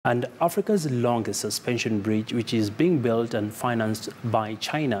And Africa's longest suspension bridge, which is being built and financed by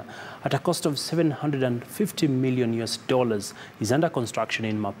China at a cost of $750 million, is under construction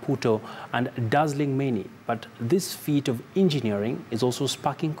in Maputo and dazzling many. But this feat of engineering is also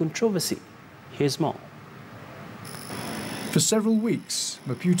sparking controversy. Here's more. For several weeks,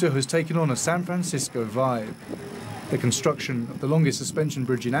 Maputo has taken on a San Francisco vibe. The construction of the longest suspension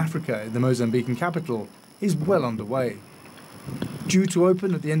bridge in Africa, in the Mozambican capital, is well underway. Due to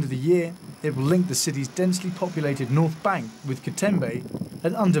open at the end of the year, it will link the city's densely populated north bank with Katembe,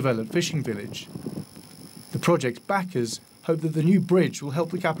 an undeveloped fishing village. The project's backers hope that the new bridge will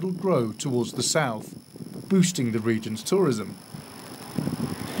help the capital grow towards the south, boosting the region's tourism.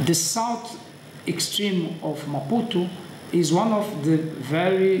 The south extreme of Maputo is one of the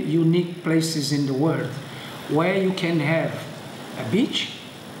very unique places in the world where you can have a beach,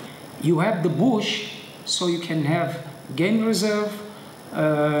 you have the bush, so you can have game reserve,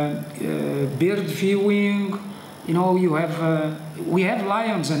 bird viewing, we have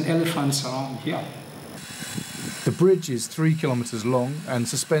lions and elephants around here. The bridge is 3 kilometers long and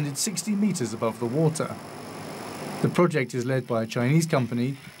suspended 60 meters above the water. The project is led by a Chinese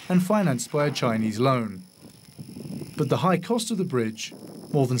company and financed by a Chinese loan. But the high cost of the bridge,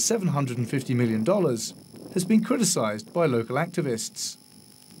 more than $750 million, has been criticized by local activists.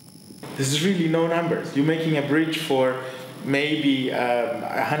 This is really no numbers. You're making a bridge for maybe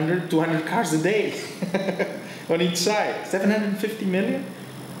 100, 200 cars a day on each side. 750 million?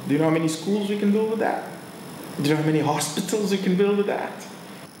 Do you know how many schools we can build with that? Do you know how many hospitals we can build with that?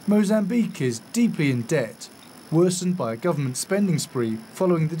 Mozambique is deeply in debt, worsened by a government spending spree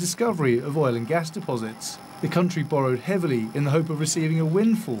following the discovery of oil and gas deposits. The country borrowed heavily in the hope of receiving a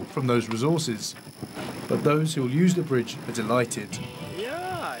windfall from those resources. But those who will use the bridge are delighted.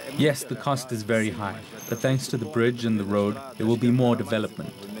 Yes, the cost is very high, but thanks to the bridge and the road, there will be more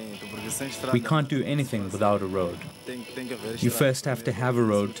development. We can't do anything without a road. You first have to have a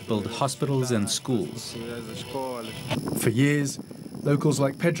road to build hospitals and schools. For years, locals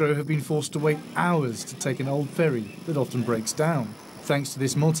like Pedro have been forced to wait hours to take an old ferry that often breaks down. Thanks to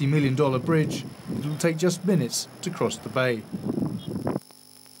this multi-million-dollar bridge, it will take just minutes to cross the bay.